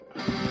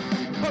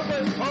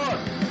Punkers Pod!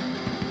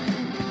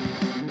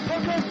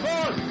 Punkers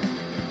Pod!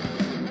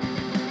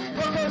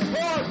 Punkers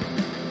Pod!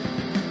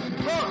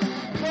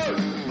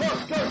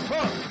 Punkers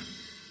Pod!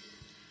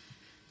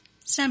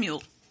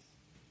 Samuel.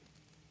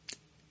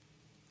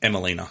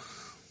 Emelina.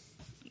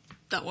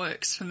 That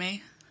works for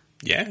me.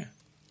 Yeah.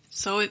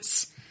 So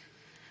it's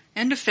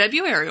end of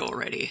February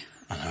already.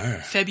 I know.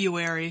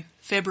 February.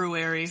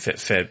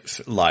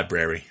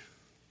 Library.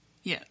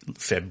 Yeah.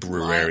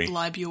 February.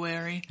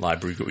 Library.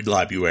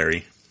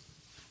 Library.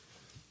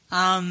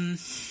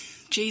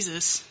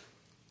 Jesus.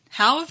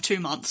 How have 2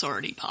 months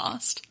already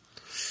passed?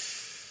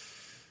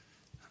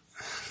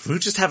 We were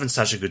just having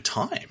such a good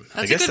time.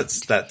 I guess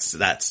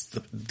that's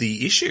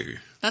the issue.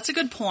 That's a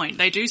good point.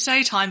 They do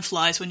say time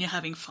flies when you're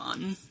having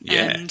fun.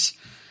 Yeah. And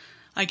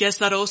I guess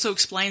that also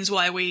explains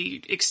why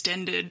we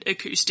extended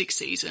acoustic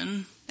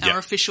season, our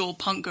official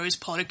Punk Goes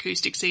Pod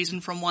acoustic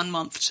season, from 1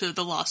 month to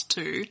the last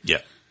 2.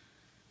 Yeah.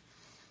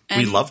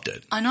 And we loved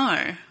it. I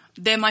know.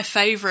 They're my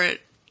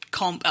favourite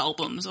comp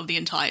albums of the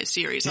entire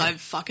series. Yeah. I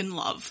fucking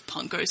love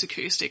Punk Goes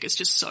Acoustic. It's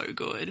just so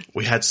good.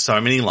 We had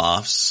so many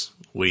laughs.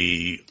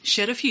 We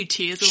Shed a few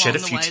tears along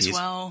the way as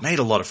well. Made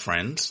a lot of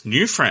friends.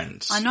 New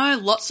friends. I know,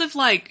 lots of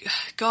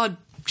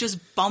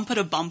just bumper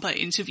to bumper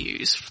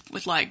interviews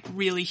with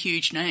really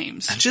huge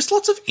names. And just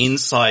lots of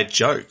inside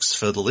jokes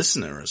for the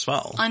listener as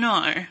well. I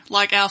know.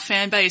 Our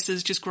fan base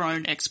has just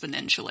grown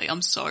exponentially.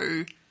 I'm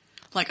so,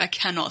 I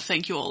cannot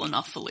thank you all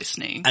enough for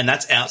listening. And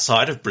that's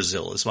outside of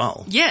Brazil as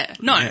well. Yeah,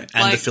 no. Yeah.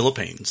 And the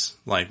Philippines.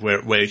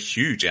 We're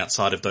huge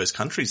outside of those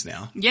countries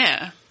now.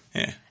 Yeah.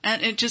 Yeah.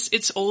 And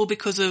it's all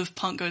because of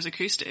Punk Goes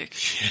Acoustic.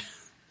 Yeah.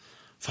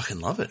 Fucking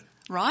love it.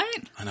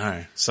 Right? I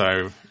know.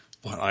 So,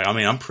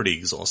 I'm pretty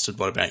exhausted.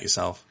 What about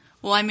yourself?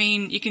 Well,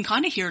 you can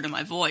kind of hear it in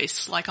my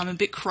voice. I'm a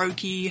bit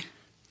croaky.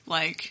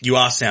 You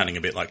are sounding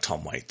a bit like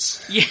Tom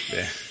Waits.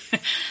 Yeah.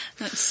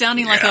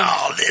 Sounding like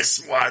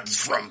this one's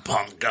from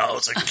Punk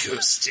Goes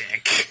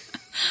Acoustic.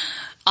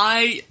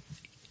 I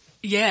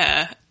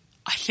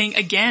think,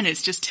 again,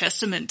 it's just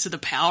testament to the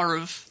power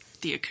of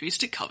the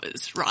acoustic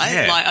covers, right?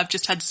 Yeah. I've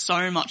just had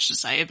so much to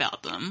say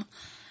about them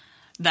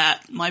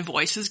that my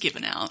voice has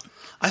given out.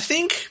 I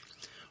think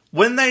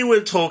when they were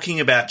talking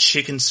about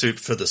Chicken Soup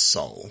for the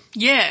Soul,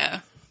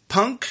 yeah,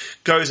 Punk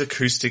Goes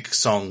Acoustic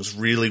songs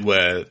really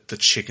were the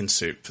chicken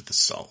soup for the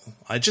soul.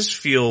 I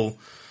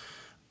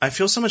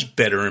feel so much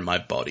better in my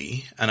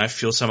body, and I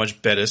feel so much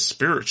better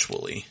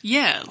spiritually.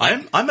 Yeah.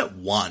 I'm at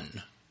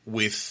one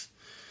with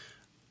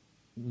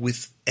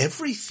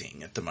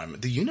everything at the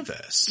moment, the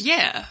universe.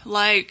 Yeah,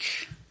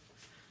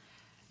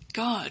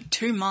 God,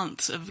 2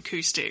 months of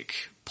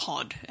acoustic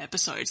pod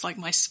episodes.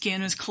 My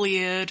skin is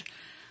cleared.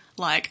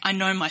 I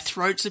know my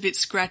throat's a bit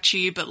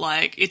scratchy, but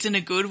it's in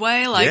a good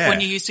way.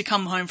 When you used to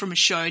come home from a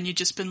show and you've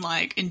just been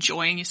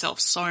enjoying yourself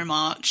so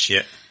much.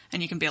 Yeah.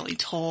 And you can barely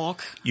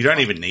talk. You don't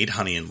even need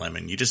honey and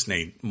lemon. You just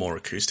need more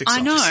acoustic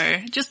songs. I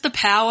know. Just the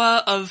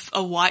power of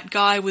a white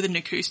guy with an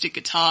acoustic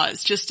guitar.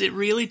 It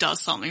really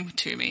does something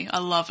to me. I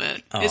love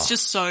it. Oh. It's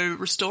just so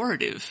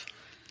restorative.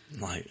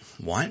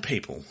 White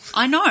people.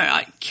 I know.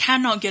 I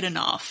cannot get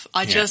enough.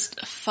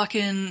 Just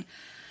fucking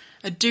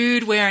a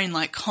dude wearing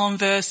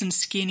Converse and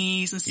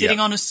skinnies and sitting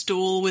on a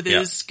stool with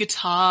his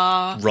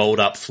guitar. Rolled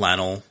up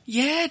flannel.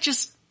 Yeah,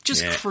 just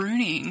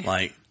crooning.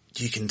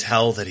 You can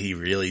tell that he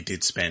really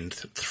did spend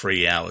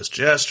 3 hours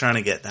just trying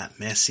to get that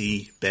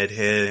messy bed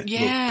hair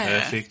look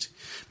perfect.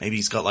 Maybe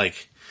he's got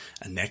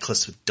a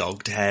necklace with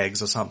dog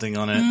tags or something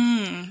on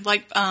it.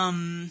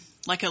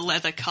 Like a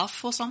leather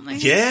cuff or something?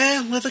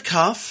 Yeah, leather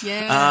cuff.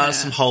 Yeah.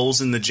 Some holes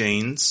in the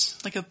jeans.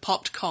 Like a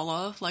popped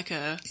collar,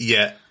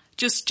 Yeah.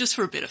 Just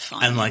for a bit of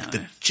fun. And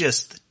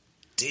the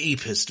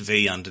deepest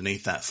V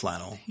underneath that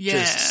flannel. Yeah.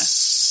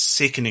 Just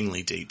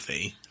sickeningly deep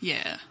V.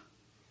 Yeah.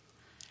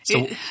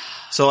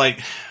 So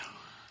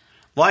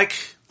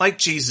like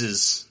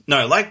Jesus,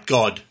 no, like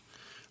God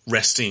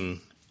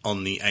resting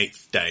on the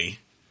 8th day.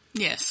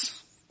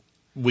 Yes.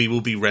 We will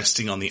be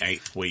resting on the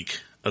 8th week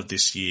of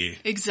this year.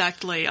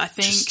 Exactly. I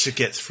think just to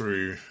get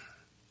through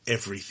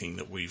everything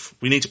that we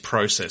need to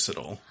process it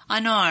all. I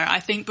know.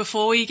 I think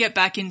before we get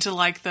back into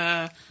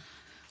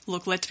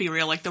let's be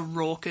real, the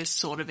raucous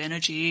sort of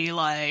energy,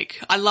 I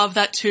love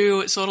that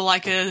too. It's sort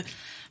of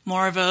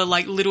more of a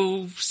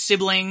little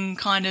sibling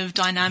kind of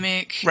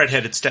dynamic.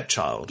 Redheaded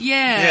stepchild.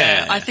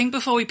 Yeah. I think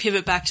before we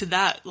pivot back to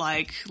that,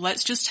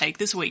 let's just take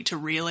this week to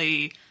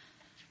really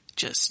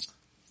just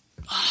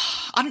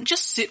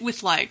sit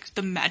with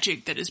the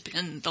magic that has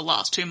been the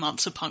last 2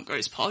 months of Punk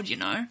Goes Pod,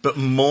 But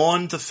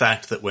mourn the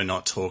fact that we're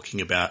not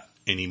talking about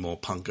any more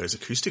Punk Goes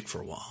Acoustic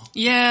for a while.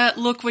 Yeah,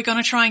 look, we're going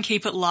to try and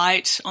keep it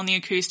light on the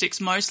acoustics,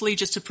 mostly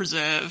just to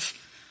preserve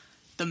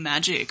the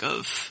magic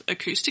of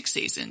acoustic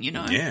season,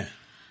 Yeah.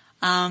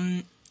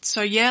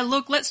 So yeah,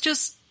 look, let's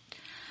just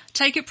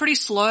take it pretty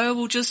slow.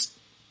 We'll just,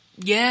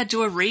 do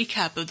a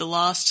recap of the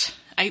last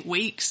 8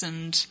 weeks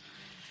and,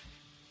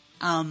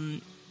 I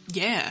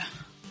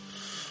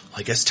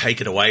guess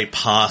take it away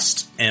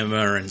past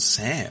Emma and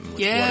Sam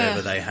with Yeah.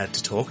 whatever they had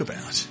to talk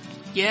about.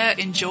 Yeah,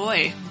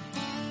 enjoy.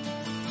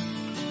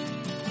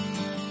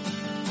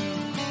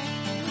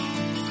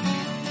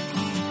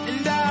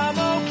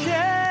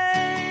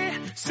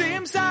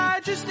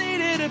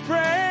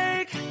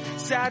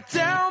 sat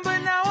down, but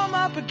now I'm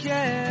up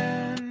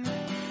again.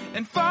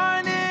 And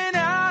finding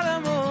out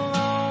I'm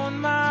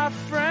alone, my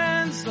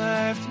friends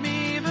left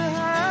me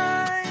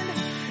behind.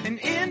 And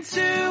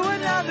into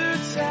another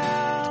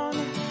town,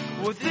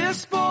 well,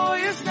 this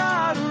boy is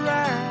not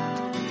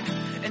around.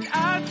 And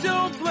I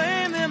don't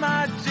blame them,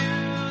 I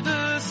do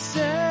the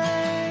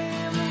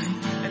same.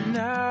 And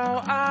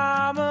now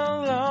I'm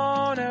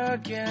alone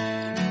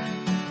again.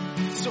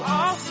 So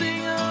I'll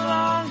sing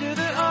along to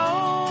the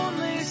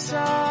only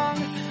song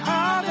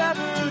I've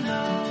ever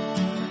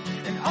known.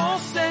 And I'll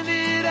send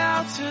it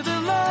out to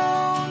the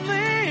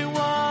lonely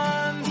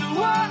ones.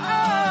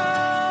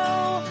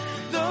 Whoa,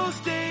 those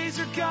days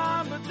are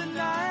gone, but the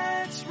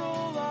nights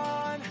roll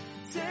on,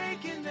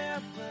 taking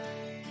their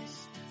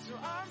place. So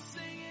I'm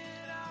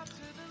singing out to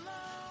the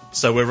lonely.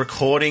 So we're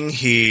recording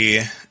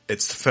here.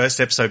 It's the first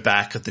episode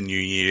back of the new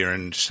year,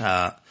 and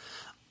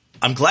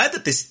I'm glad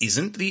that this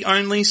isn't the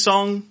only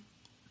song,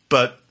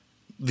 but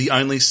the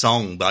only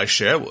song by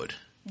Sherwood.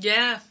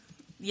 Yeah.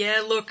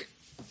 Yeah, look,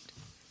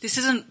 this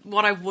isn't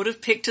what I would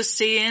have picked to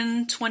see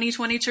in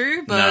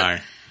 2022, but No.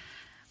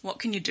 what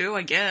can you do,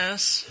 I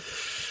guess?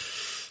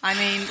 I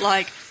mean,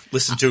 like...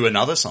 Listen to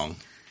another song.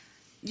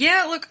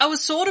 Yeah, look, I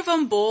was sort of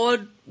on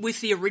board with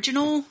the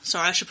original.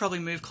 Sorry, I should probably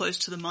move close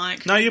to the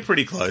mic. No, you're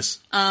pretty close.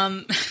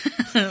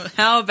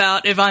 How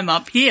about If I'm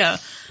Up Here?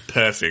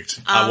 Perfect.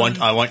 I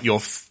want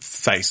your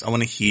face. I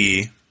want to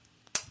hear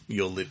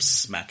your lips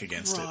smack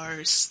against it.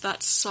 Gross.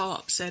 That's so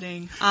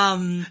upsetting.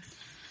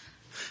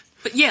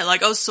 But yeah,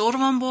 like, I was sort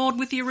of on board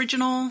with the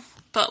original,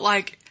 but,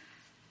 like,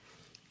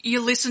 you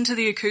listen to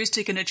the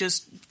acoustic and it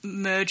just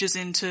merges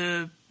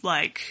into,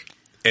 like...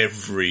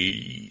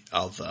 Every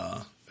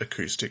other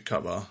acoustic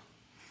cover.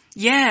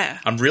 Yeah.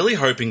 I'm really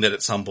hoping that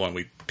at some point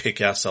we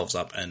pick ourselves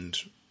up and,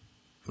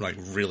 like,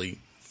 really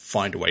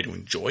find a way to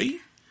enjoy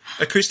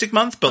Acoustic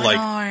Month, but, like,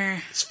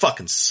 it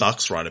fucking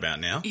sucks right about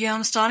now. Yeah,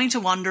 I'm starting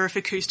to wonder if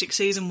acoustic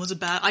season was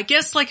about... I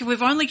guess, like, if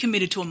we've only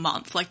committed to a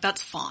month, like,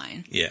 that's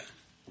fine. Yeah.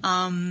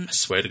 I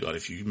swear to God,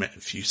 if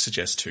you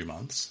suggest 2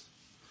 months...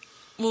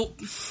 Well,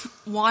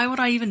 why would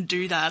I even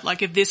do that?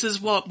 Like, if this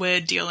is what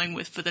we're dealing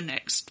with for the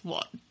next,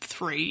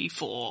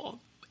 3-4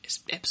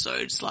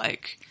 episodes,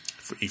 like...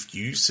 If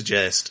you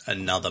suggest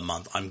another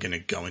month, I'm going to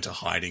go into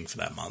hiding for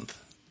that month.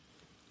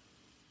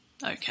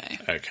 Okay.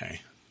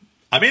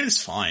 I mean,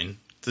 it's fine.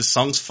 The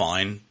song's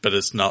fine, but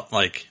it's not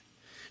like...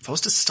 If I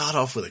was to start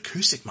off with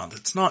Acoustic Month,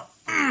 it's not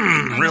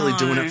really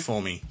doing it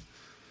for me.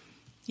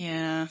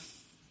 Yeah.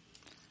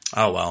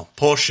 Oh, well.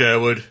 Poor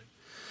Sherwood.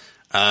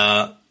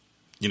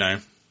 You know,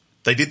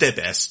 they did their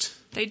best.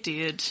 They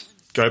did.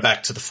 Go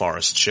back to the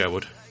forest,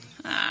 Sherwood.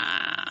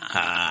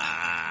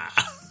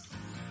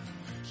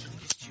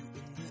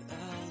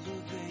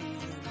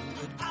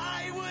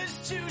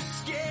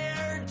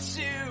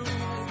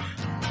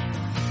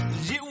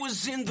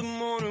 In the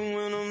morning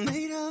when I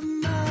made up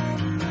my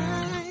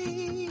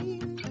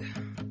mind,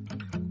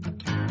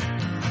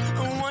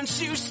 and once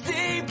you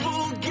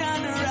stapled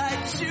gun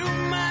right to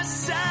my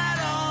side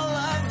all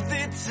of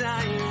the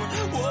time.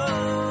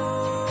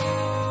 Whoa,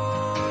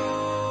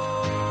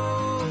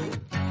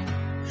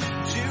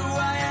 do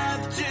I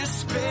have to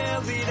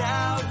spell it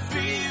out for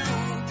you?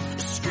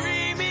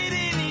 Scream it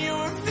in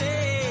your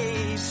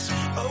face.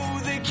 Oh,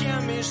 the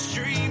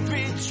chemistry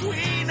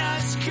between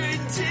us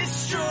could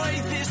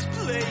destroy this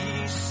place.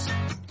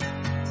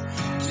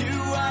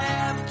 I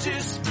have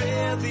to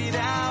spell it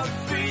out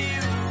for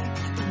you,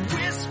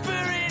 whisper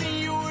in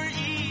your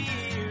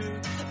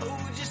ear.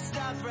 Oh, just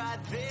stop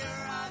right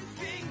there. I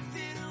think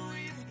that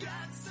we've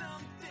got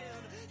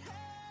something.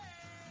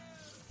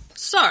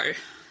 So,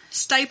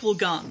 Staple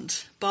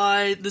Gunned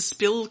by The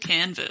Spill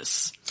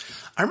Canvas.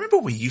 I remember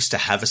we used to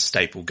have a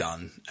staple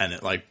gun and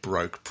it like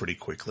broke pretty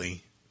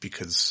quickly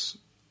because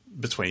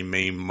between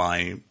me,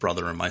 my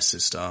brother and my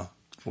sister,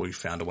 we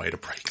found a way to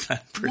break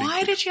that pretty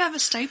Why quick. did you have a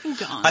staple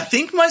gun? I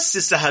think my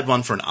sister had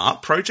one for an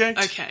art project.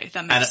 Okay, that makes sense.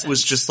 sense. And it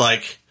was just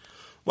like,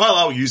 well,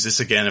 I'll use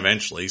this again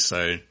eventually,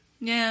 so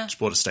yeah. just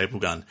bought a staple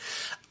gun.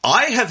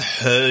 I have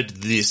heard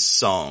this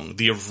song,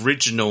 the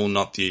original,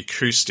 not the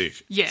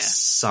acoustic,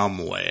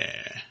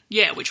 somewhere.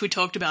 Yeah, which we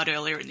talked about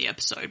earlier in the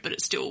episode, but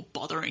it's still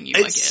bothering you,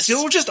 I guess. It's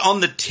still just on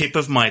the tip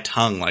of my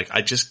tongue. Like,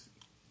 I just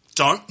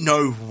don't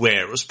know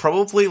where. It was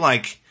probably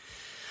like,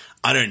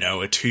 I don't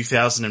know, a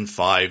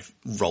 2005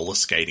 roller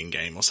skating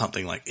game or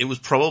something. Like, it was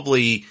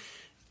probably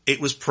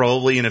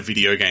in a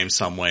video game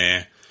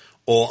somewhere,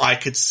 or I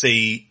could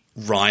see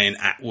Ryan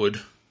Atwood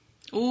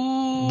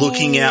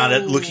looking out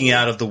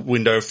of the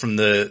window from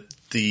the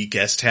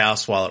guest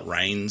house while it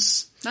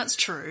rains. That's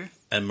true.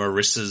 And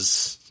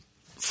Marissa's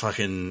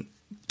fucking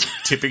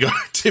tipping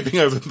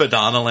over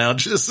banana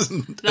lounges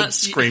and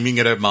screaming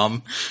at her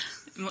mum.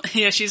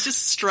 Yeah, she's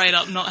just straight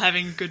up not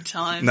having a good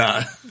time.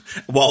 No.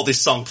 While this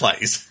song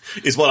plays,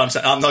 is what I'm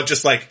saying. I'm not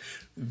just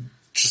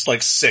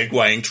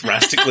segueing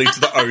drastically to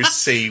the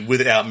OC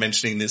without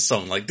mentioning this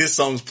song. Like, this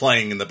song's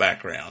playing in the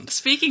background.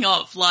 Speaking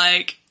of,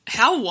 like,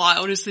 how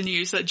wild is the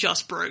news that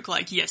just broke,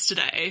 like,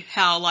 yesterday?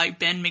 How, like,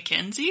 Ben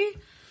McKenzie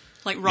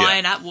Like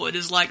Ryan Atwood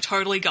is like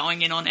totally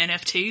going in on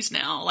NFTs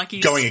now. Like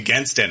he's going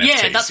against NFTs.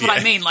 Yeah, that's what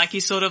I mean. Like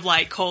he's sort of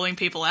like calling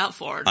people out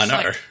for it. I know.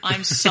 Like,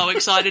 I'm so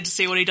excited to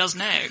see what he does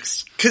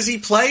next. Because he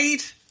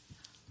played,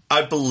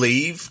 I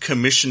believe,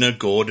 Commissioner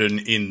Gordon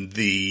in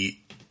the,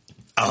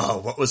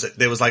 what was it?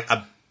 There was like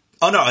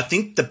I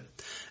think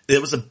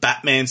there was a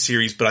Batman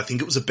series, but I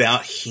think it was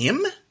about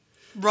him.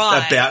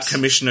 Right. About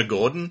Commissioner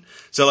Gordon.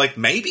 So like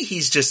maybe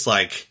he's just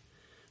like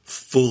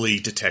fully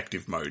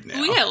detective mode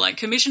now. Well, yeah, like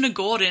Commissioner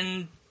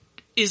Gordon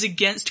is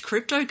against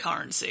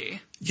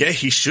cryptocurrency. Yeah,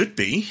 he should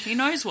be. He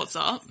knows what's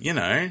up. You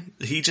know,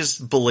 he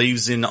just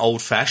believes in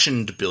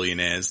old-fashioned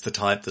billionaires, the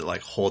type that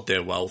like hoard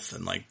their wealth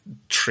and like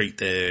treat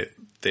their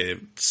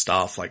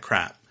staff like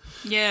crap.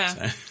 Yeah.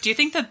 So. Do you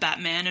think that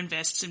Batman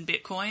invests in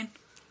Bitcoin?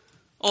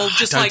 Or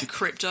just like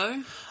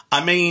crypto?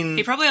 I mean...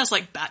 He probably has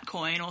like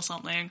Batcoin or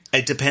something.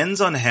 It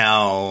depends on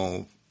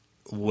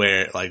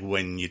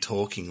when you're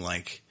talking,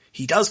 like,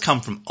 he does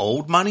come from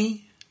old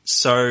money,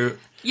 so...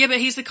 Yeah, but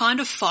he's the kind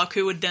of fuck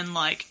who would then,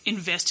 like,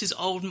 invest his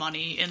old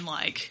money in,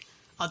 like,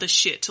 other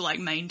shit to, like,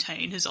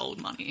 maintain his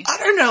old money. I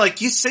don't know,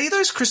 like, you see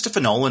those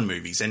Christopher Nolan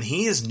movies, and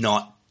he is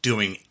not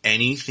doing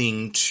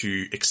anything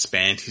to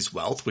expand his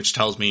wealth, which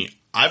tells me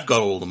I've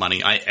got all the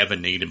money I ever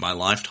need in my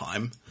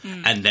lifetime,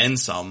 and then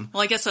some.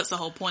 Well, I guess that's the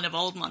whole point of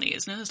old money,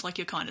 isn't it? It's like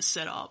you're kind of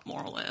set up,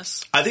 more or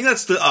less. I think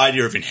that's the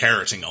idea of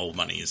inheriting old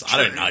money, is True.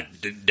 I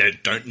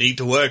don't need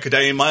to work a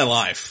day in my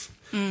life,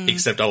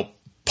 except I'll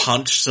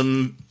punch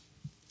some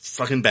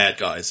fucking bad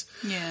guys.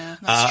 Yeah,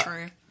 that's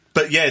true.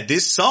 But yeah,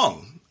 this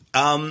song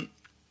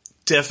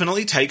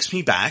definitely takes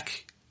me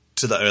back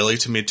to the early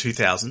to mid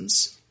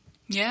 2000s.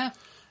 Yeah.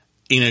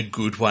 In a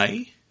good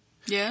way.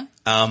 Yeah.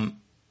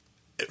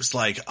 It was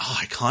like,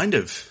 I kind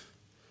of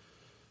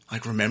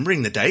like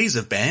remembering the days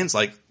of bands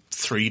like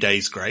 3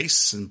 Days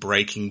Grace and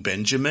Breaking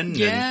Benjamin.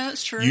 Yeah, and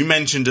that's true. You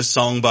mentioned a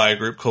song by a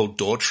group called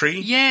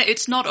Daughtry. Yeah,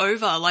 It's Not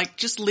Over. Like,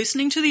 just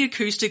listening to the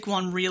acoustic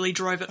one really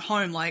drove it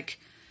home. Like,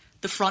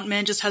 the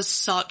frontman just has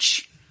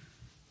such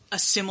a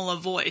similar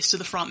voice to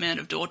the frontman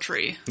of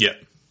Daughtry. Yeah.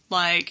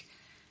 Like,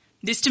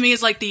 this to me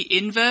is like the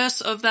inverse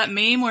of that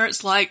meme where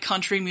it's like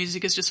country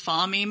music is just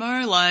farm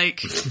emo.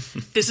 Like,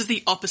 this is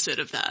the opposite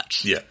of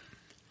that. Yeah.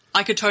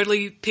 I could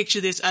totally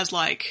picture this as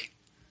like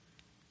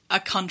a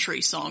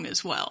country song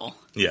as well.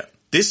 Yeah.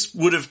 This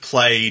would have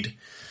been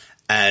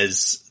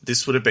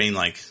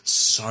like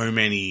so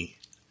many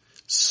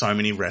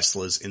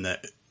wrestlers in the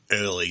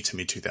early to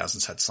mid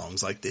 2000s had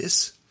songs like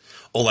this.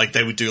 Or like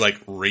they would do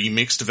like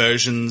remixed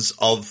versions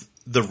of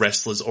the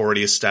wrestler's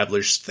already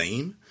established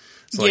theme.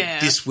 So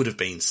like this would have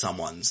been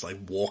someone's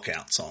like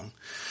walkout song.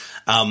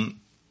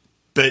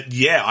 But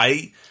yeah,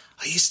 I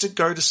used to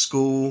go to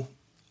school.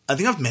 I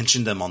think I've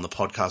mentioned them on the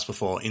podcast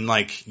before. In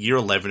like year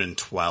 11 and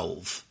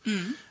 12,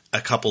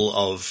 a couple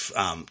of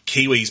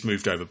Kiwis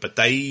moved over, but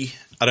I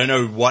don't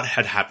know what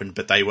had happened,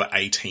 but they were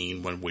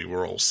 18 when we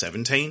were all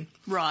 17.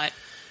 Right.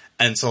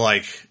 And so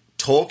like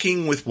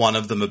talking with one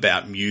of them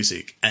about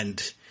music,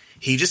 and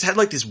he just had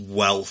like this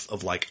wealth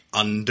of like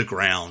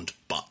underground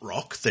butt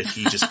rock that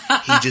he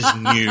just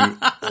knew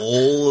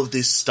all of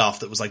this stuff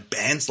that was like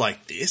bands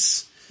like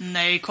this. And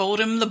they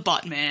called him the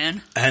Butt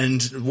Man.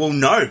 And, well,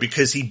 no,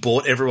 because he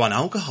bought everyone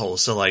alcohol,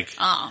 so, like,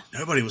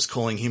 nobody was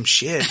calling him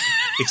shit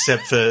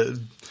except for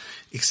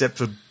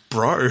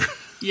bro.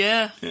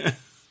 Yeah.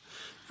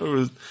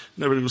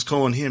 Nobody was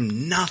calling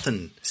him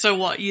nothing. So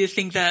what, you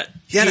think that...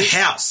 He had a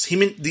house.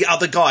 Him and the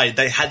other guy,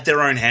 they had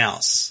their own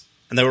house.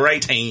 And they were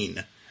 18.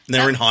 And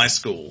they were in high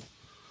school.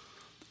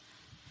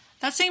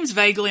 That seems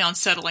vaguely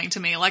unsettling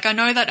to me. Like, I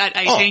know that at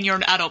 18 you're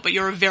an adult, but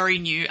you're a very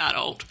new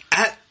adult.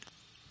 At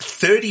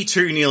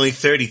 32, nearly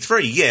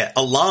 33, yeah,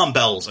 alarm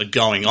bells are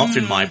going off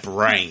in my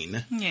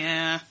brain.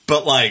 Yeah.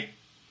 But, like,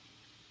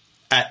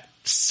 at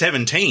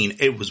 17,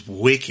 it was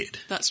wicked.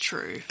 That's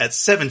true. At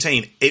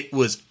 17, it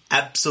was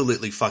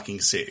absolutely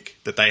fucking sick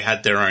that they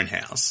had their own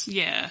house.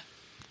 Yeah.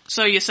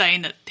 So you're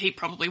saying that he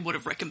probably would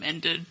have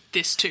recommended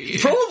this to you? He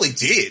probably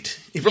did.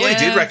 He probably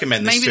did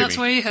recommend this to me. Maybe that's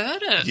where you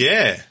heard it.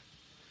 Yeah.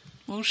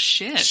 Well,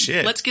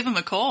 shit. Let's give him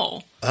a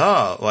call.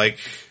 Oh, like,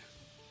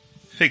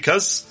 hey,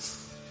 cuz...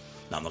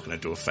 No, I'm not going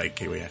to do a fake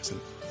Kiwi accent.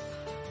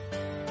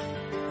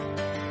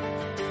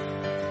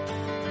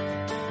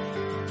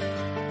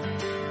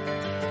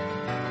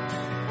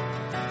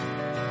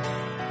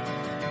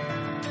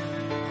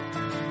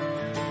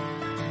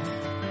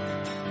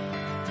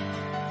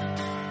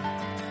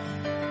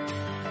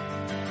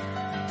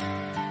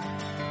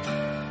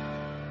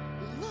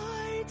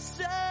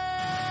 Lights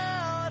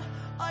out,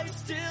 I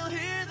still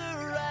hear the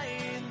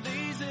rain.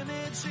 These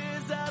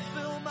images that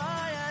fill my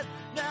head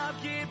now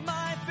keep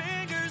my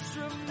fingers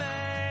from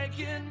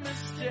making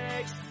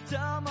mistakes.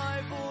 Tell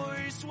my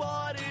voice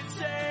what it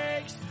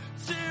takes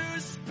to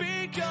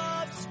speak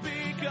up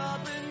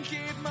and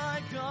keep my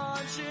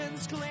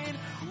conscience clean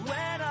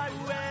when I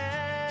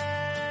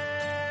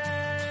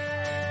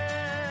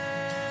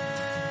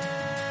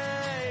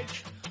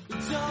wake.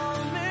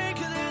 Don't make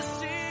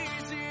this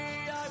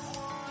easy, I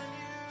want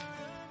you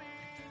to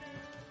mean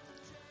it.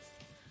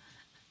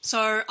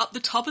 So, up the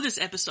top of this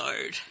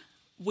episode,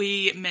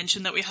 we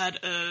mentioned that we had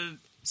a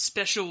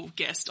special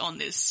guest on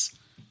this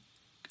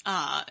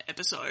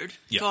episode.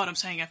 Yep. God, I'm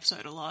saying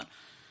episode a lot.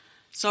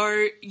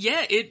 So,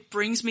 yeah, it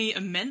brings me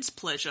immense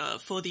pleasure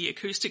for the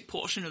acoustic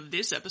portion of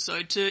this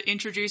episode to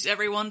introduce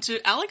everyone to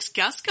Alex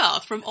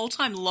Gaskarth from All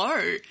Time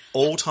Low.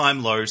 All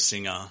Time Low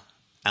singer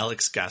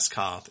Alex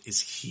Gaskarth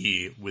is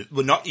here with,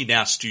 well, not in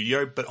our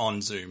studio, but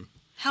on Zoom.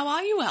 How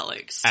are you,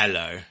 Alex?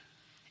 Hello.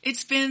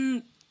 It's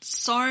been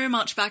so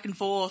much back and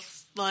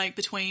forth, like,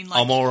 between, like...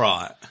 I'm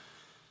alright.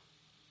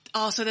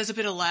 Oh, so there's a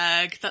bit of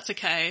lag. That's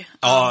okay.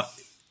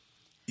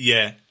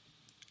 Yeah.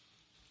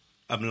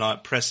 I'm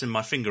like pressing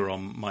my finger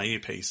on my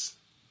earpiece.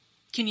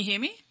 Can you hear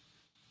me?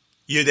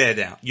 You're there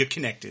now. You're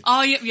connected.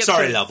 Oh, yep.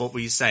 Sorry, love. What were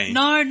you saying?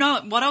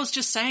 No. What I was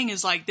just saying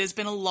is, like, there's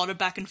been a lot of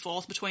back and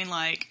forth between,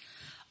 like,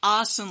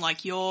 us and,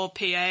 like, your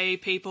PA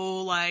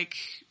people, like,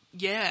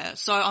 yeah.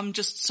 So I'm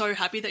just so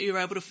happy that you were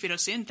able to fit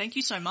us in. Thank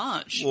you so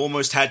much. We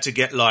almost had to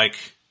get, like,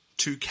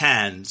 2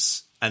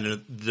 cans and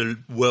the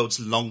world's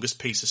longest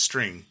piece of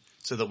string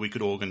so that we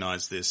could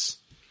organise this.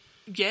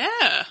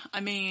 Yeah. I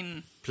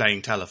mean...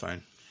 Playing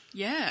telephone.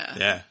 Yeah.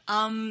 Yeah.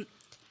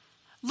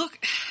 Look,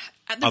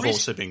 at the I've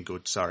also been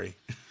good, sorry.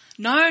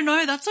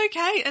 No, that's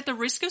okay. At the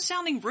risk of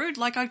sounding rude,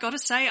 like, I gotta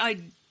say,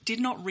 I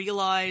did not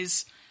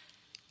realise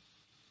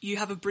you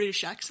have a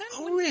British accent.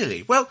 Oh,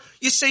 really? Well,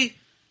 you see,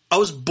 I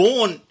was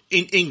born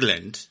in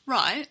England.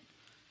 Right.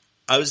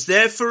 I was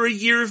there for a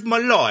year of my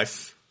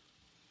life.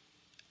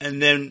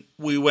 And then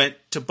we went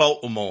to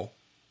Baltimore.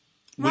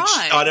 Which,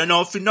 right. I don't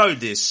know if you know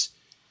this,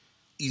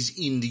 is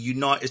in the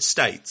United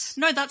States.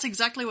 No, that's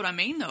exactly what I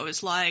mean, though.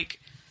 It's like,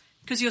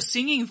 because your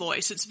singing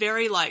voice, it's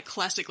very, like,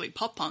 classically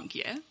pop-punk,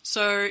 yeah?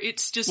 So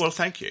it's just... Well,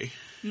 thank you.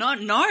 No,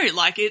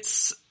 like,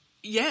 it's...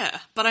 Yeah,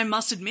 but I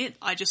must admit,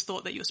 I just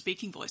thought that your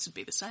speaking voice would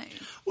be the same.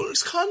 Well,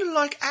 it's kind of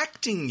like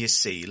acting, you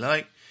see.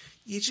 Like,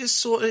 you just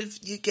sort of,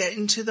 you get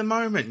into the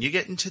moment, you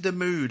get into the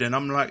mood, and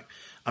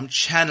I'm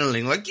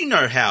channeling. Like, you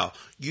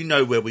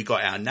know where we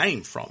got our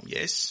name from,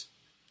 yes?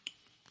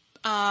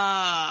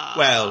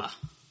 Well...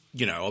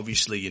 You know,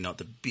 obviously you're not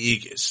the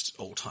biggest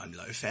All Time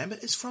Low fan,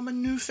 but it's from a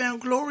New Found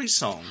Glory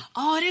song.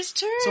 Oh, it is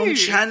too. So I'm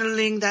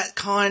channeling that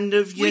kind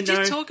of, We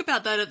did talk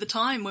about that at the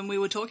time when we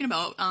were talking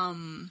about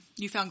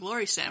New Found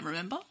Glory, Sam,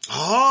 remember?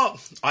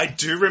 Oh, I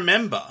do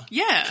remember.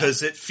 Yeah.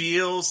 Because it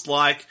feels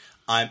like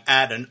I'm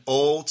at an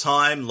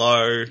all-time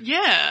low.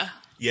 Yeah.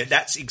 Yeah,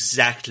 that's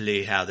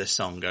exactly how the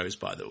song goes,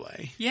 by the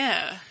way.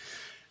 Yeah.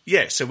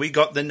 Yeah, so we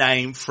got the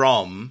name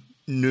from...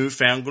 New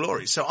Found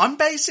Glory. So I'm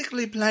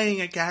basically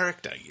playing a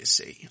character, you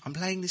see. I'm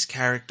playing this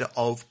character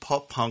of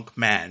pop-punk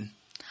man.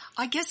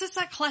 I guess it's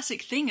that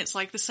classic thing. It's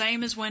like the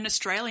same as when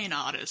Australian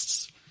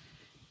artists,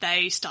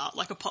 they start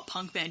like a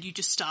pop-punk band. You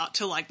just start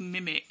to like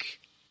mimic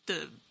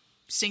the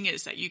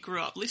singers that you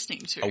grew up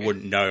listening to. I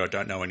wouldn't know. I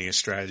don't know any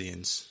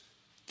Australians.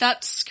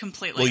 That's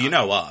completely... Well, you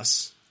know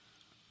us.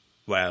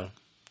 Well,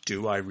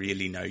 do I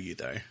really know you,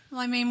 though? Well,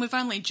 I mean, we've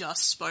only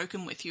just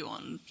spoken with you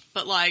on...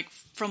 But, like,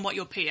 from what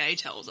your PA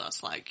tells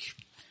us, like,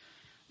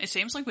 it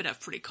seems like we'd have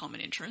pretty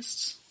common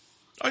interests.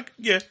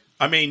 Yeah.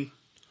 I mean,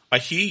 I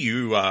hear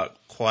you are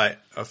quite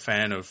a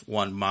fan of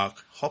one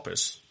Mark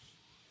Hoppus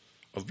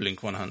of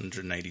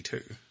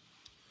Blink-182.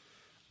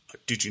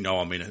 Did you know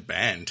I'm in a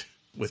band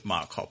with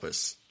Mark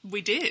Hoppus?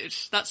 We did.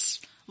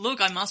 Look,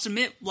 I must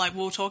admit, like,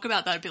 we'll talk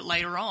about that a bit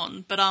later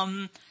on. But,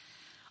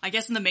 I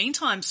guess in the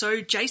meantime,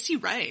 so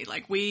JC Ray,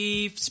 like,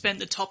 we've spent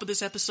the top of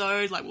this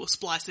episode, like, we'll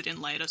splice it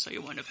in later so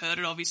you won't have heard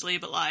it, obviously,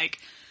 but, like,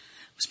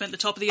 we spent the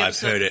top of the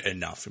episode... I've heard it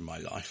enough in my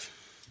life.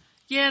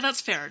 Yeah,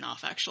 that's fair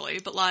enough, actually,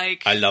 but,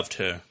 like... I loved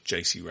her,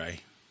 JC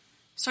Ray.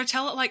 So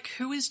tell it, like,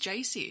 who is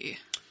JC?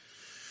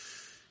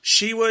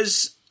 She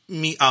was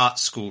me art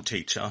school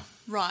teacher.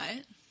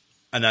 Right.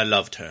 And I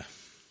loved her.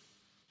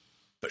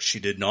 But she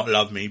did not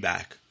love me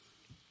back.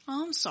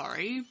 Oh, I'm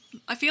sorry.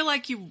 I feel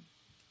like you,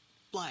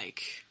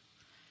 like...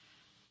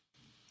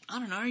 I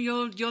don't know,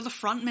 you're the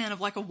front man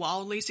of, like, a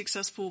wildly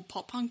successful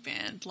pop-punk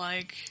band,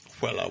 like...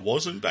 Well, I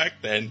wasn't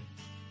back then.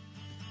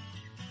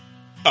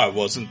 I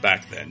wasn't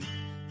back then.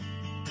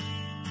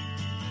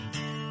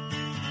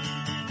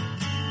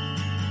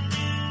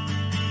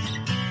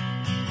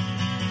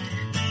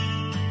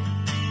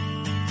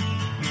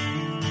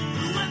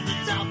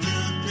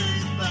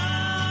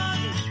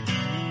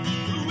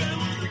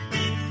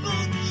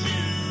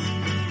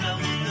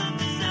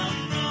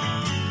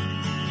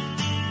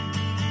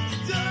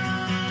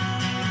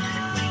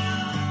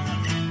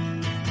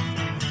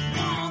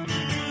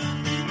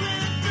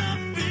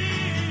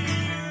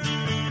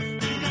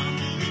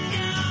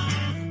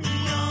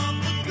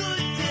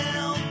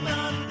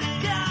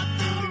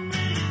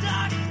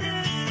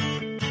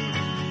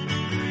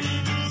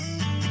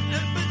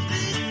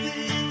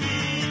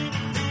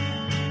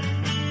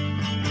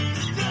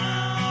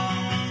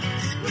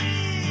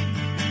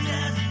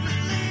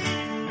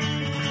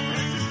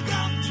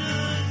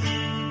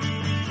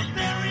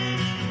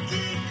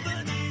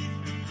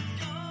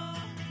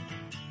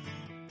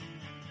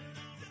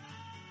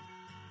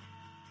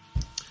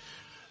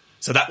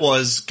 So that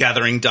was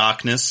Gathering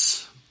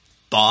Darkness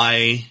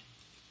by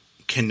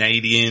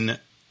Canadian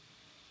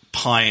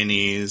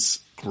pioneers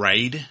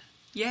Grade.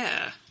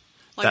 Yeah.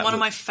 Like one of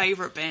my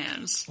favourite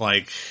bands.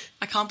 Like,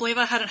 I can't believe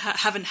I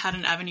haven't had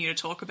an avenue to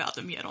talk about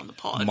them yet on the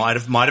pod. Might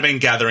have been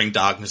Gathering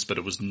Darkness, but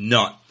it was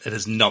not. It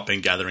has not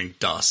been Gathering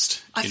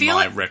Dust in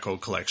my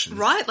record collection.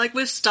 Right? Like,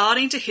 we're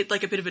starting to hit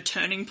like a bit of a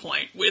turning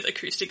point with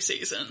acoustic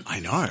season. I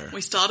know.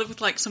 We started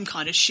with like some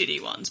kind of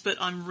shitty ones, but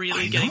I'm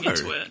really getting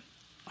into it.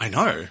 I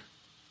know.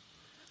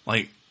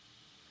 Like,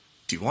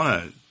 do you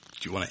want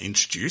to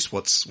introduce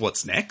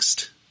what's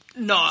next?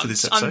 No, for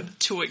this episode? I'm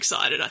too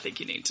excited. I think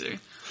you need to.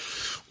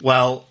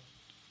 Well,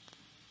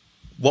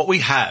 what we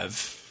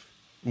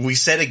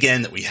said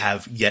again that we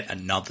have yet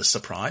another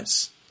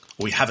surprise.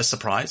 We have a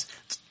surprise.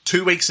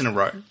 2 weeks in a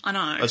row. I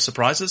know. Of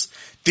surprises.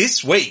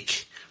 This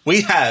week,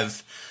 we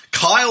have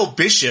Kyle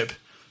Bishop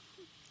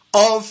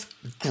of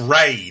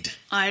Grade.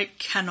 I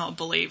cannot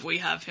believe we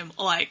have him.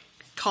 Like,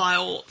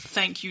 Kyle,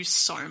 thank you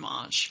so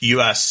much.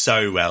 You are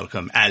so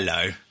welcome.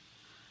 Hello.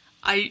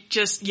 I've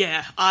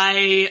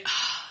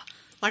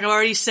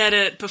already said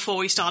it before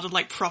we started,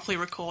 like, properly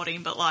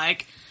recording, but,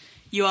 like,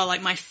 you are,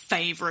 like, my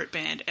favourite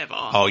band ever.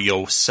 Oh,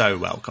 you're so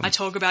welcome. I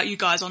talk about you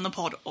guys on the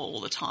pod all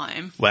the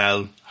time.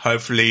 Well,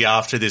 hopefully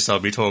after this I'll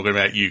be talking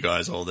about you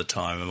guys all the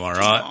time, am I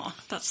right? Oh,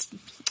 that's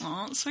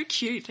so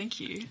cute. Thank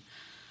you.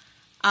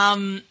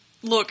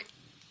 Look,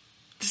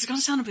 this is going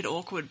to sound a bit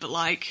awkward, but,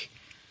 like,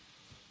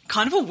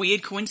 kind of a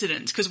weird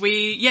coincidence, because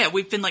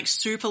we've been, like,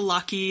 super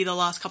lucky the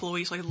last couple of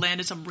weeks, like,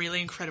 landed some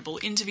really incredible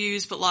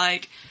interviews, but,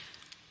 like,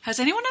 has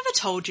anyone ever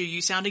told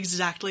you sound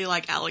exactly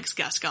like Alex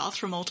Gaskarth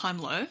from All Time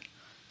Low?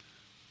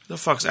 The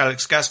fuck's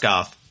Alex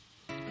Gaskarth?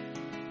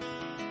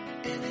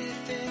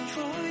 Anything for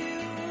you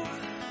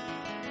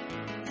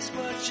is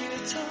what you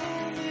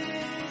told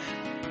me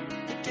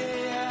the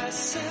day I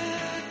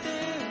sat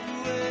there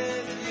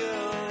with you.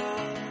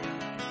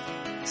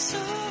 So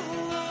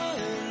I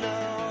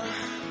know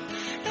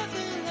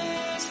nothing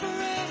lasts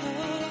forever.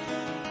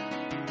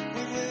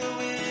 When will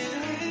we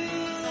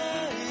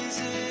realize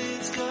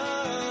it's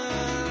gone?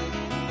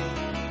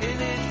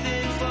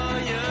 Anything for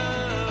you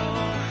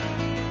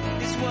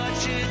is what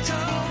you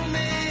told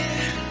me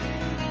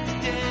the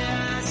day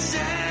I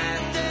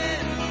sat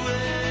there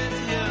with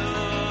you.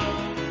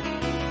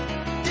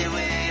 Did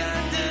we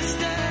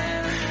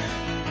understand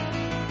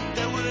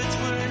that words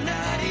were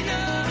not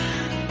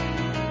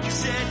enough? You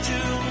said to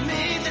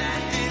me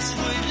that this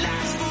would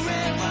last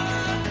forever.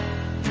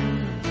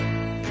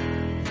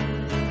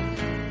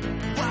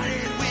 Why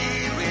did we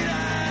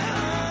rely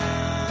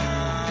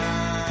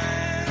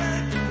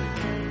on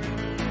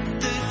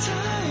the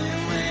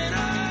time when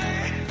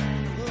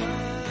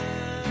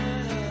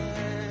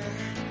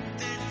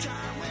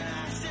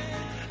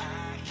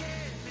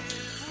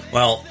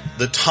Well,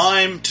 the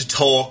time to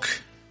talk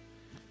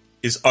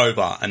is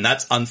over, and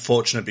that's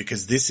unfortunate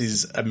because this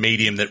is a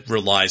medium that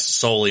relies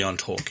solely on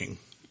talking.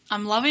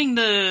 I'm loving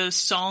the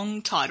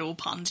song title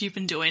puns you've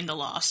been doing the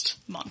last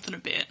month and a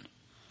bit.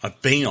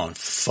 I've been on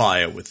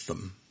fire with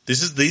them.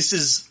 This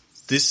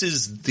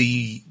is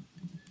the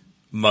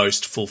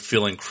most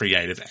fulfilling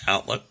creative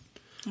outlet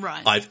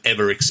I've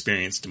ever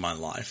experienced in my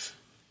life.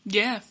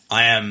 Yeah.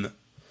 I am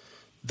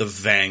the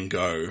Van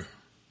Gogh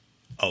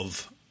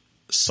of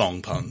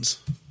song puns.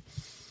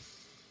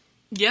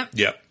 Yep.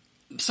 Yep.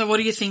 So what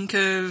do you think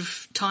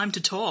of Time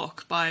to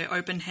Talk by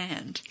Open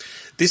Hand?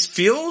 This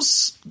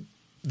feels,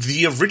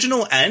 the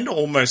original and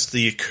almost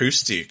the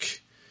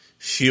acoustic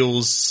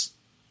feels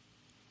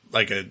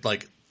like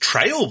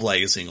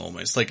trailblazing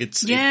almost. Like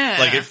it's,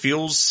 it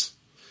feels,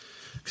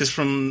 because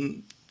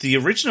from the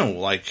original,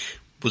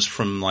 was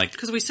from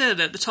because we said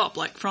at the top,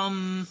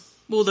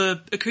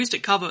 the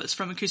acoustic cover is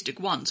from Acoustic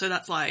 1, so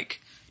that's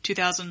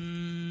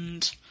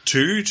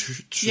 2002,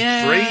 3?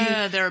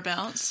 Yeah,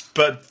 thereabouts.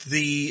 But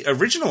the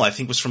original, I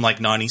think, was from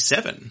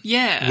 97.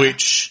 Yeah.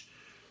 Which,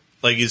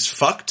 is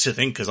fucked to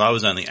think, because I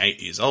was only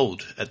 8 years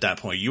old at that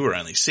point. You were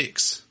only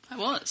 6. I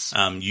was.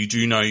 You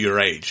do know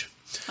your age.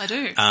 I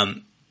do.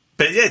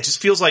 But yeah, it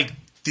just feels like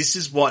this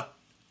is what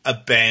a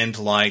band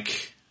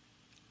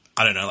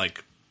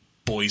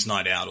Boys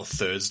Night Out or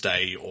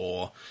Thursday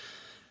or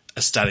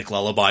A Static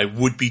Lullaby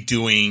would be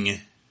doing,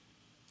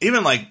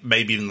 even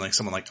maybe even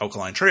someone like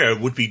Alkaline Trio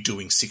would be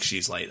doing 6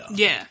 years later.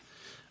 Yeah.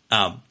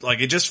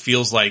 It just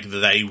feels like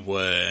they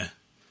were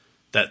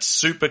that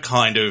super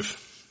kind of,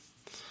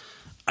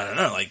 I don't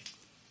know,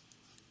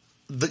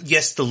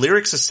 yes, the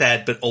lyrics are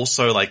sad, but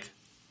also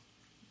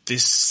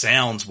this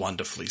sounds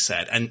wonderfully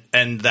sad.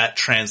 And that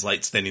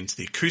translates then into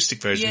the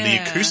acoustic version.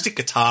 Yeah. The acoustic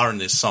guitar in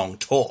this song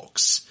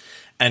talks,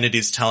 and it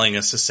is telling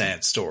us a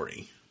sad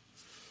story.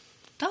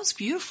 That was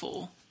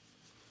beautiful.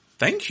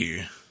 Thank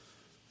you.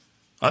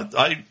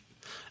 I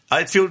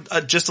feel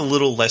just a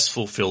little less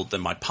fulfilled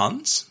than my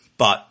puns,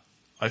 but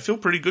I feel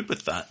pretty good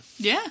with that.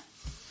 Yeah.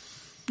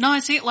 No, I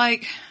see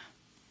it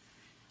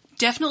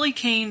definitely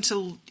keen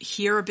to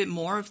hear a bit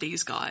more of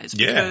these guys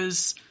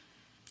because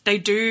they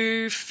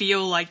do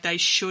feel like they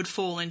should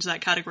fall into that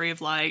category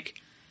of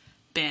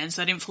bands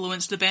that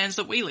influence the bands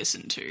that we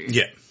listen to.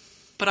 Yeah.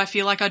 But I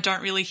feel like I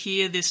don't really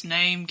hear this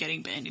name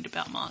getting bandied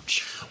about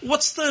much.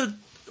 What's the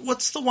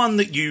what's the one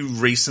that you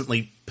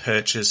recently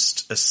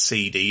purchased a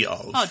CD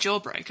of? Oh,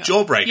 Jawbreaker.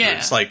 Jawbreaker. Yeah.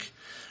 It's like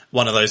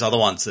one of those other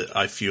ones that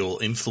I feel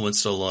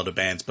influenced a lot of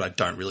bands, but I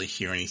don't really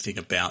hear anything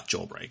about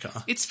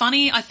Jawbreaker. It's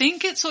funny. I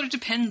think it sort of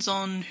depends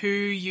on who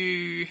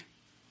you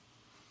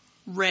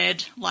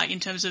read, like, in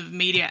terms of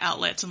media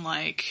outlets and,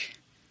 like,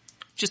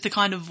 just the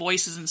kind of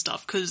voices and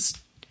stuff, because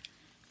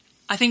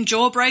I think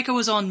Jawbreaker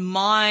was on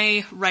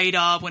my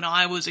radar when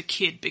I was a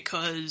kid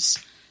because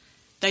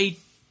they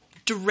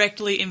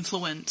directly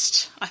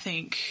influenced, I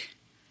think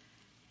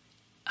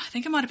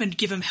it might have been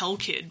Give 'Em Hell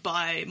Kid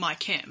by My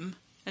Chem.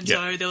 And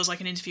so there was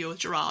like an interview with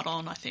Gerard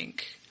on, I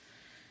think.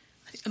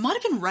 It might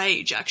have been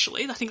Rage,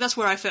 actually. I think that's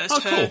where I first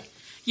heard. Cool.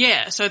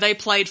 Yeah, so they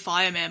played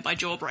Fireman by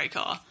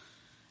Jawbreaker.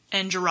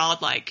 And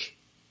Gerard, like,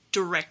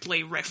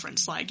 directly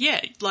referenced, like,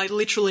 yeah, like,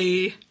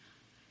 literally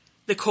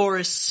the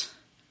chorus,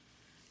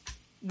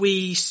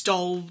 we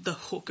stole the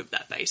hook of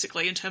that,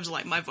 basically, in terms of,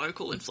 like, my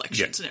vocal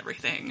inflections and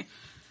everything.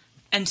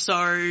 And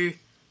so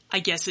I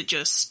guess it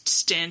just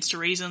stands to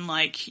reason,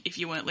 like, if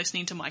you weren't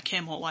listening to My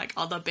Chem or, like,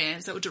 other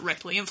bands that were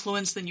directly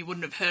influenced, then you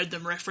wouldn't have heard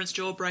them reference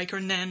Jawbreaker,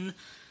 and then...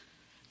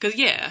 Because,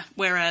 yeah,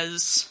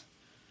 whereas...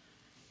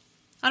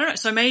 I don't know,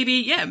 so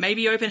maybe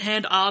Open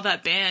Hand are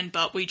that band,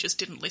 but we just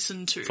didn't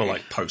listen to... For,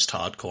 like,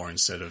 post-hardcore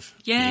instead of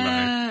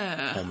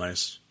emo,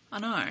 almost. I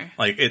know.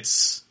 Like, it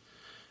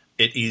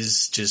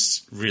is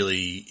just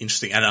really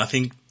interesting, and I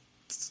think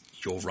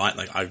you're right,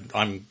 like,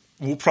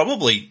 we'll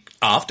probably...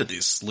 after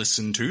this,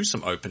 listen to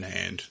some Open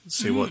Hand,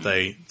 see what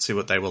they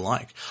were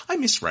like. I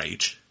miss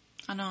Rage.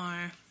 I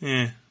know.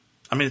 Yeah.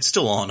 I mean, it's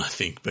still on, I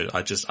think, but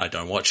I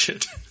don't watch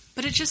it.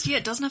 But it just,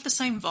 it doesn't have the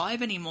same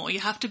vibe anymore. You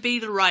have to be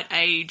the right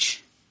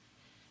age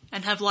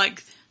and have,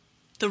 like,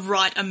 the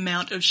right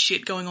amount of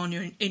shit going on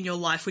in your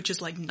life, which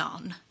is, like,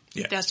 none.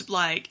 Yeah. There's,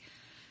 like,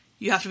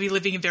 you have to be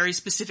living a very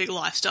specific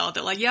lifestyle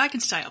that, like, yeah, I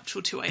can stay up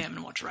till 2 a.m.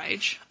 and watch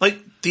Rage. Like,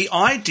 the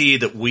idea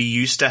that we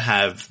used to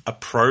have a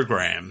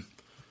program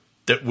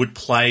that would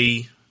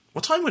play...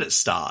 What time would it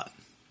start?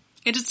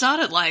 It'd start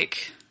at,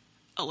 like,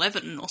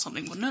 11 or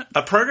something, wouldn't it?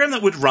 A program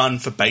that would run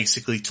for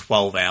basically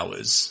 12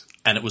 hours,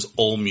 and it was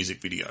all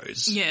music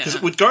videos. Yeah. Because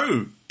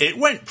it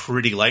went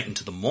pretty late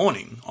into the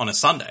morning on a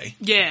Sunday.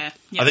 Yeah.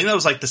 I think that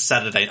was, like, the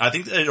Saturday... I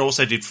think it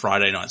also did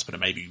Friday nights, but it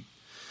maybe...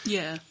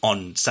 Yeah.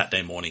 On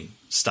Saturday morning,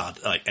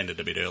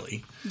 ended a bit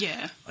early.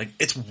 Yeah. Like,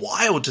 it's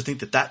wild to think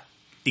that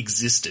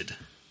existed.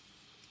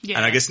 Yeah.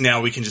 And I guess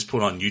now we can just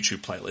put on YouTube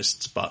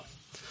playlists, but...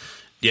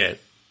 Yeah,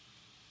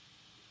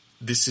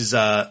 this is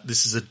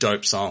a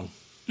dope song.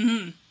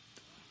 Mm-hmm.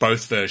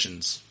 Both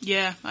versions.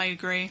 Yeah, I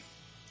agree.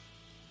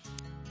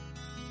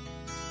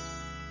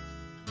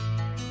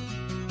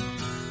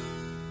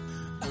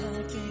 I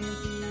can't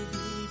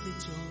believe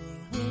that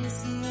you're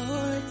wasting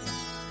your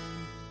time.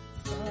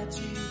 Thought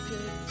you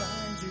could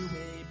find your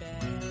way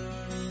back.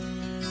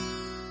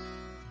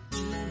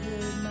 You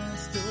heard my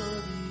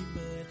story,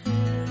 but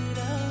heard it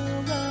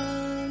all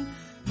wrong.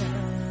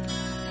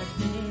 Not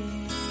me.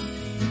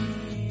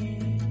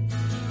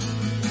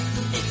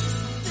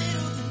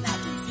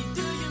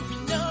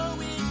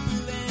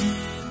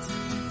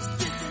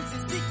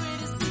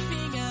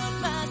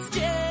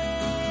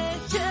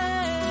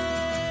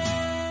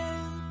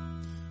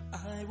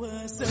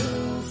 Was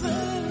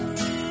over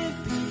it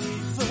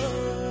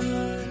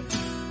before,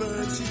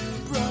 but you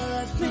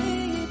brought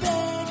me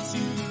back to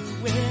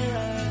where I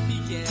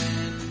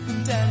began,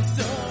 and I'm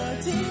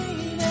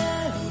starting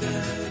out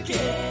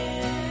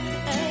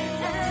again,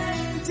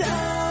 and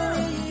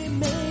I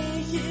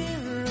may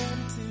hear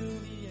until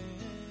the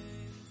end.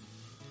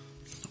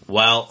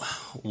 Well,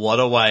 what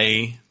a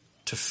way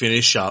to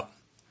finish up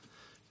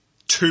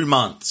 2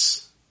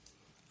 months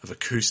of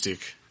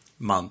acoustic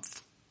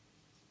month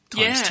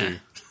times 2.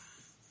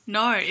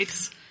 No,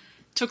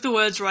 took the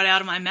words right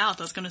out of my mouth.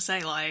 I was going to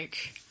say,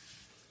 like,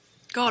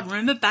 God,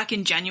 remember back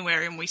in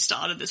January when we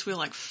started this, we were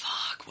like,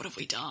 fuck, what have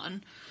we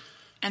done?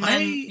 And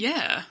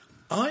then,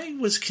 I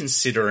was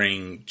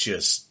considering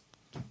just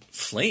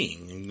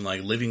fleeing and,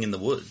 like, living in the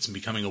woods and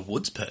becoming a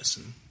woods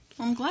person.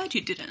 I'm glad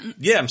you didn't.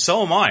 Yeah,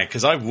 so am I,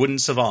 because I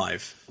wouldn't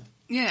survive.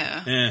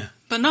 Yeah. Yeah.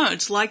 But no,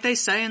 it's like they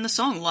say in the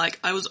song, like,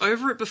 I was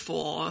over it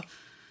before,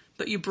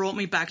 but you brought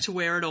me back to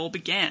where it all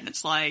began.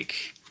 It's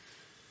like...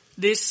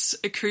 this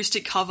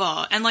acoustic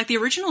cover, and like the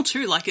original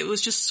too, like it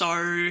was just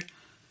so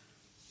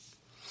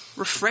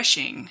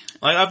refreshing.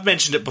 Like I've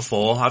mentioned it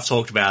before, I've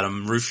talked about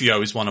them.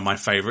 Rufio is one of my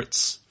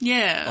favourites.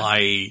 Yeah.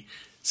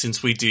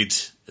 Since we did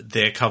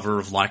their cover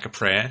of Like a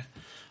Prayer,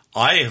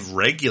 I have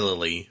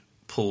regularly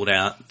pulled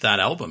out that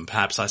album,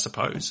 Perhaps I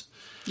Suppose.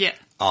 Yeah.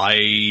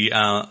 I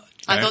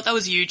thought that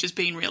was you just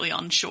being really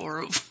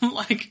unsure of,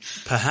 like...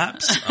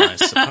 Perhaps I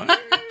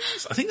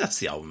Suppose. I think that's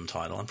the album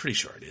title, I'm pretty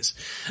sure it is.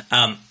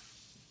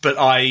 But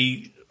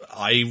I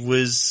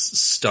was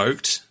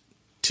stoked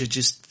to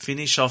just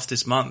finish off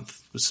this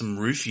month with some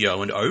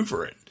Rufio and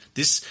Over It.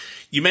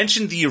 You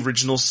mentioned the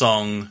original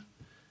song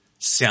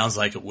sounds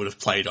like it would have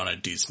played on a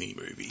Disney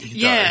movie.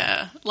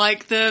 Yeah,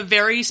 like the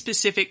very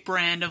specific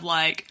brand of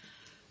like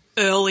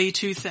early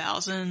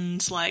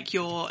 2000s, like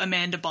your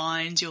Amanda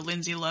Bynes, your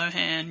Lindsay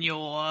Lohan,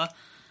 your,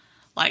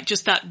 like,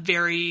 just that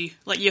very,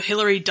 like, your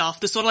Hilary Duff,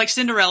 the sort of like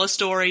Cinderella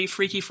Story,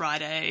 Freaky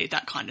Friday,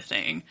 that kind of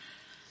thing.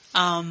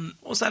 What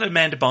was that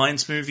Amanda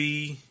Bynes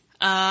movie?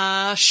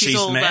 She's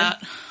All the Man?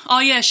 That. Oh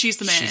yeah, She's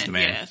the Man. She's the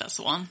Man. Yeah, that's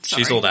the one.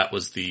 Sorry. She's All That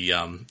was the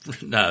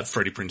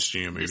Freddie Prinze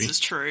Jr. movie. This is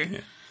true. Yeah.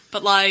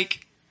 But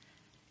like,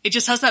 it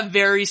just has that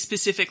very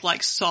specific,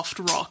 like, soft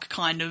rock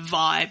kind of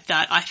vibe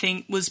that I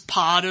think was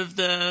part of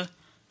the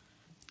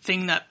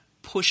thing that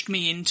pushed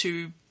me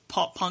into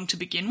pop punk to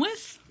begin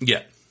with.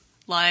 Yeah.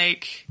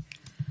 Like,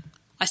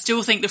 I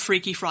still think the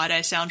Freaky Friday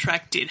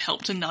soundtrack did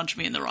help to nudge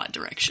me in the right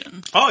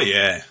direction. Oh,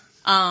 yeah.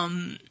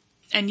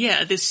 And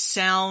yeah, this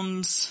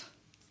sounds,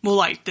 well,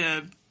 like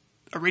the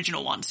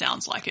original one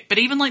sounds like it, but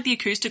even like the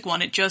acoustic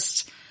one, it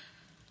just,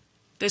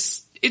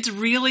 it's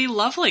really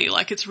lovely.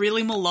 Like, it's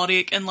really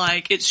melodic and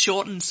like it's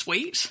short and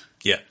sweet.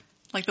 Yeah.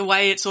 Like the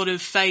way it sort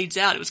of fades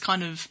out, it was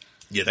kind of,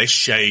 Yeah, they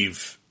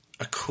shave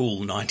a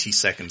cool 90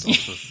 seconds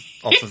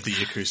off of the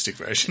acoustic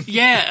version.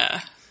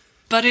 yeah,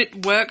 but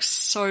it works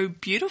so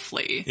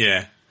beautifully.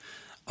 Yeah.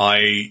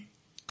 I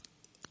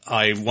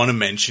want to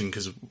mention,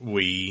 because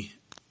we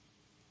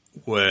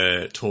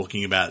were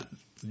talking about,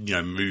 you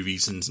know,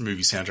 movies and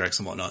movie soundtracks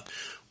and whatnot.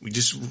 We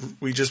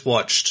just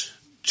watched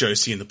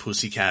Josie and the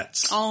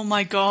Pussycats. Oh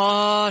my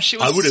gosh, it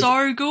was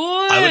so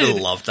good. I would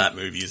have loved that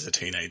movie as a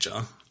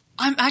teenager.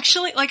 I'm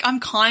actually, like, I'm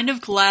kind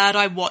of glad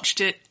I watched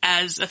it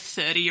as a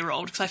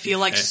 30-year-old, because I feel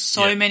like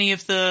so many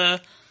of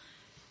the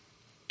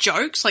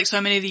jokes, like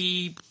so many of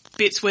the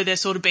bits where they're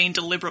sort of being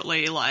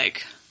deliberately,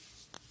 like,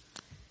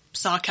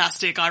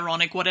 sarcastic,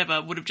 ironic,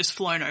 whatever, would have just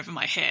flown over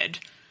my head.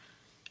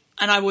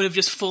 And I would have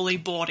just fully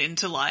bought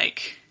into,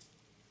 like,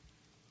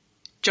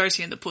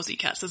 Josie and the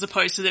Pussycats, as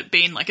opposed to it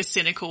being, like, a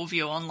cynical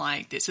view on,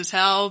 like, this is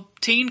how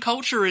teen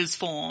culture is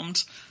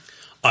formed.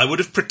 I would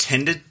have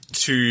pretended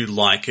to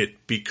like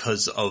it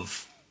because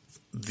of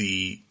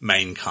the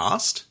main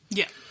cast.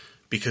 Yeah.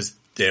 Because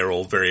they're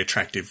all very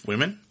attractive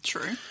women.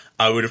 True.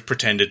 I would have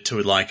pretended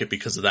to like it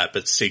because of that,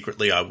 but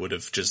secretly I would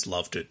have just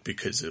loved it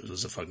because it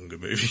was a fucking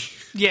good movie.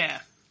 Yeah.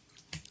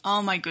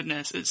 Oh my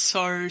goodness, it's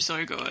so,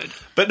 so good.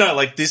 But no,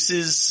 like, this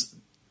is,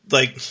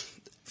 like,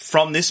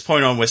 from this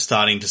point on, we're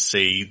starting to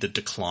see the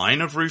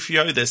decline of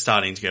Rufio. They're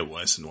starting to get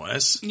worse and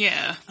worse.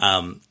 Yeah.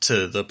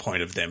 To the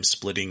point of them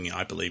splitting,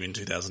 I believe, in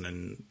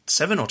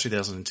 2007 or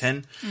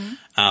 2010.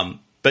 Mm-hmm.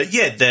 But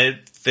yeah,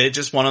 they're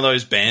just one of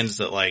those bands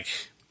that, like,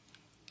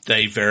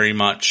 they very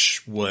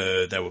much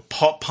they were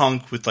pop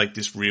punk with, like,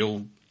 this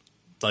real,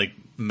 like,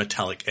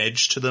 metallic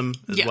edge to them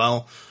as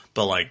well.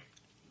 But, like,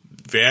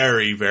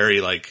 very, very,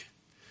 like,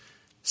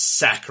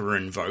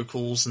 saccharine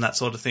vocals and that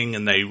sort of thing.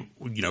 And they, you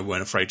know,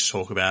 weren't afraid to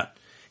talk about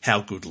how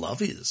good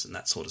love is and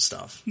that sort of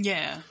stuff.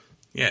 Yeah.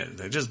 Yeah,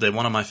 they're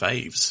one of my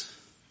faves.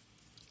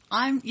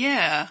 I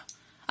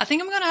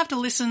think I'm going to have to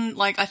listen,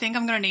 like, I think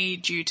I'm going to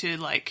need you to,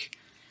 like,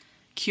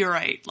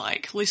 curate,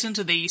 like, listen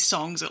to these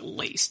songs at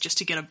least, just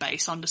to get a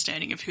base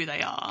understanding of who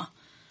they are.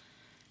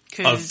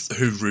 Of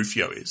who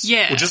Rufio is.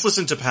 Yeah. Well, just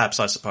listen to Perhaps,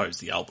 I Suppose,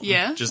 the album.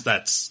 Yeah.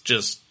 That's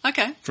just...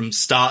 Okay. From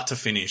start to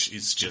finish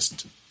is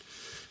just,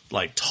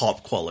 like,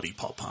 top quality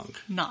pop punk.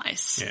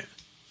 Nice. Yeah.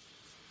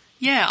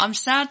 Yeah, I'm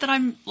sad that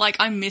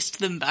I missed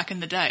them back in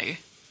the day.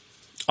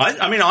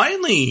 I mean,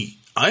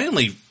 I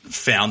only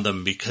found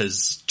them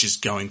because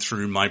just going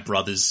through my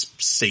brother's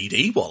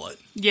CD wallet.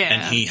 Yeah.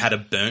 And he had a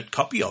burnt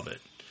copy of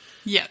it.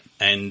 Yeah.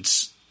 And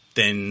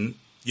then,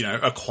 you know,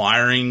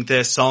 acquiring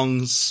their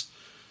songs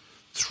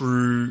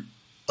through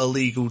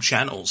illegal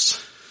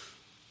channels,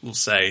 we'll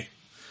say.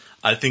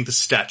 I think the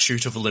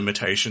statute of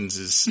limitations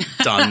is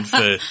done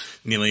for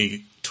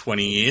nearly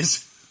 20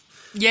 years.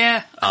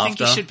 Yeah, I think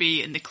you After. should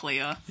be in the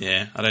clear.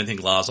 Yeah, I don't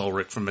think Lars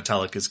Ulrich from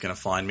Metallica is going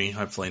to find me.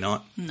 Hopefully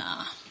not.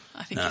 Nah,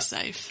 I think you're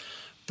safe.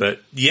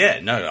 But yeah,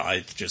 no,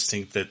 I just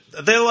think that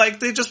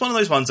they're just one of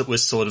those ones that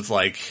was sort of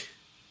like,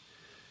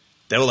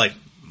 they were like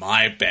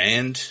my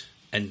band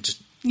and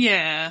just,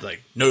 Yeah.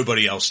 like,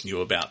 nobody else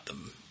knew about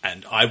them.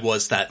 And I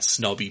was that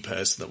snobby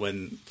person that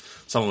when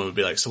someone would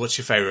be like, so what's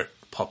your favorite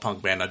pop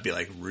punk band? I'd be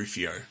like,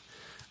 Rufio.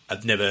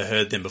 I've never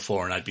heard them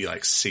before, and I'd be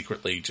like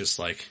secretly just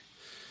like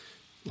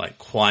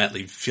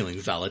quietly feeling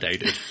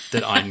validated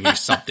that I knew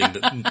something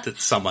that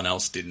someone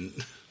else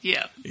didn't.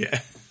 Yeah. Yeah.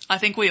 I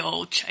think we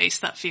all chase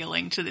that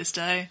feeling to this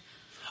day.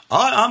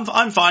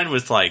 I'm fine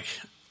with, like,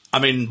 I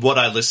mean, what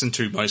I listen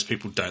to, most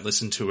people don't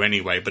listen to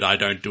anyway, but I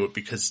don't do it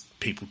because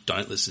people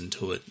don't listen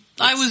to it.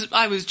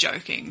 I was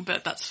joking,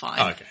 but that's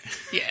fine. Okay.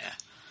 Yeah.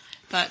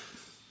 But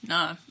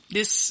no,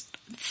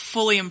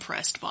 fully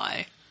impressed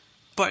by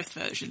both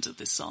versions of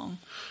this song.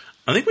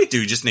 I think we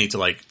do just need to,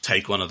 like,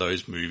 take one of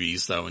those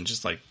movies, though, and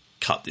just, like,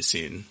 cut this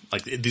in.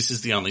 Like, this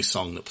is the only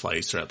song that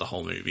plays throughout the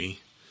whole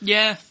movie.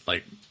 Yeah.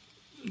 Like,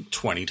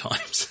 20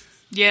 times.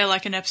 Yeah,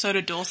 like an episode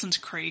of Dawson's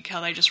Creek, how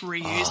they just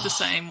reuse the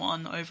same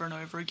one over and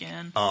over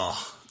again.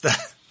 Oh,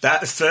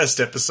 that first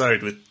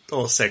episode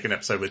or second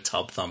episode with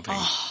tub thumping.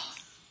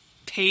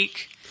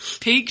 Peak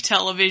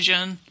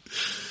television.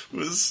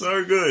 Was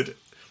so good.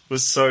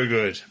 Was so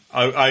good.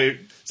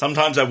 So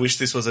Sometimes I wish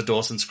this was a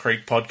Dawson's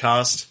Creek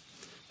podcast,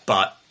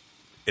 but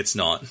it's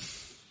not.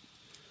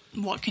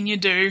 What can you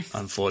do?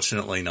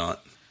 Unfortunately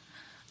not.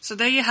 So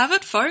there you have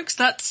it, folks.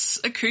 That's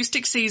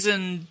acoustic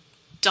season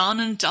done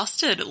and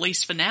dusted, at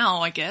least for now,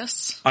 I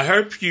guess. I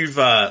hope you've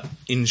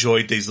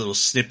enjoyed these little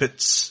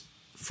snippets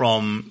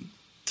from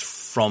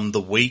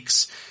the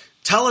weeks.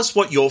 Tell us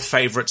what your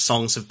favourite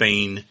songs have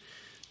been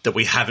that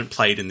we haven't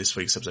played in this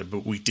week's episode,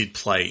 but we did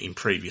play in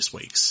previous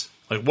weeks.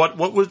 Like, what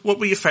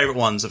were your favourite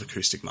ones of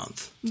Acoustic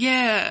Month?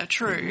 Yeah,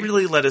 true.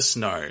 Really let us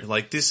know.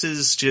 Like, this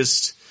is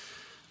just...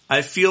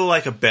 I feel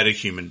like a better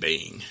human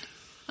being.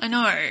 I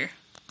know.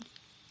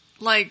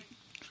 Like,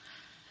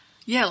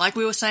 yeah, like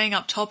we were saying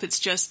up top, it's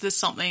just there's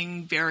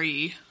something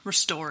very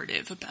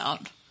restorative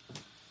about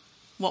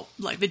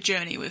the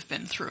journey we've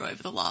been through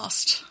over the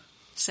last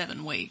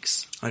 7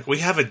 weeks. Like, we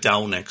have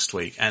Adele next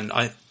week, and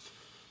I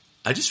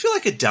just feel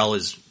like Adele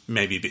is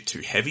maybe a bit too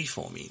heavy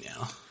for me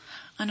now.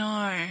 I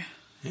know.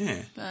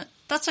 Yeah. But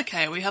that's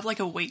okay. We have like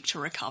a week to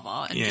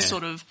recover and just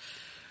sort of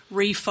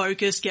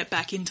refocus, get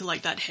back into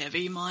like that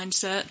heavy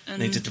mindset.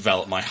 And need to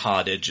develop my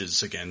hard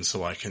edges again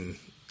so I can,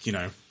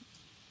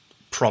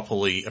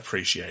 properly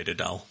appreciate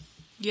Adele.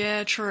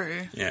 Yeah,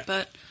 true. Yeah.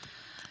 But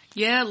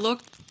yeah,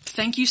 look,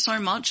 thank you so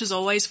much as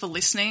always for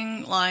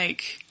listening.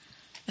 Like,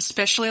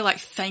 especially like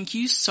thank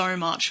you so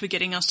much for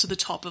getting us to the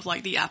top of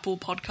like the Apple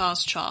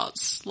podcast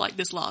charts like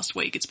this last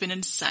week. It's been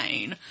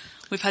insane.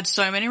 We've had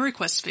so many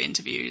requests for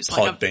interviews.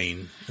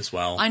 Podbean as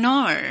well. I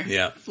know.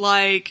 Yeah.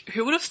 Like,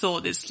 who would have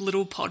thought this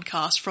little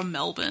podcast from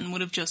Melbourne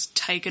would have just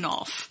taken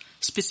off,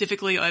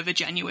 specifically over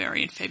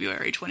January and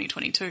February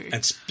 2022?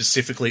 And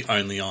specifically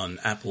only on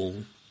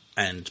Apple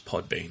and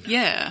Podbean.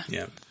 Yeah.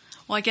 Yeah.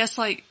 Well, I guess,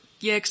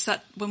 because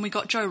when we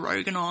got Joe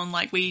Rogan on,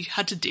 we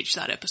had to ditch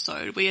that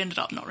episode. We ended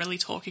up not really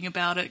talking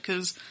about it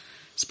because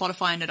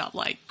Spotify ended up,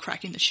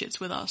 cracking the shits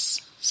with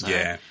us. So.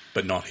 Yeah,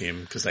 but not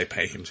him because they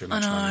pay him too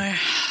much money.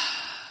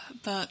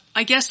 But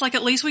I guess,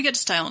 at least we get to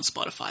stay on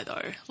Spotify,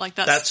 though.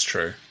 That's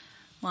true.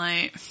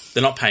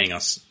 They're not paying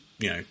us,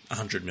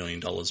 $100 million,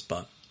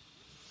 but...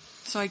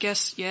 So I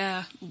guess,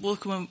 yeah,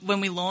 look, when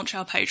we launch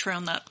our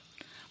Patreon,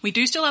 we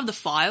do still have the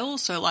file,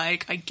 so, I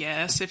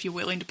guess if you're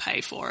willing to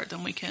pay for it,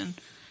 then we can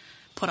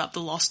put up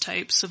the lost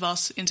tapes of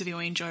us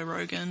interviewing Joe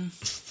Rogan.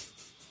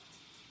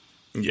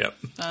 Yep.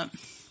 But,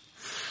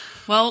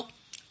 well,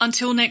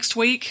 until next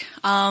week,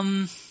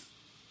 yeah.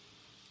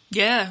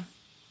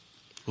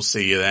 We'll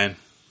see you then.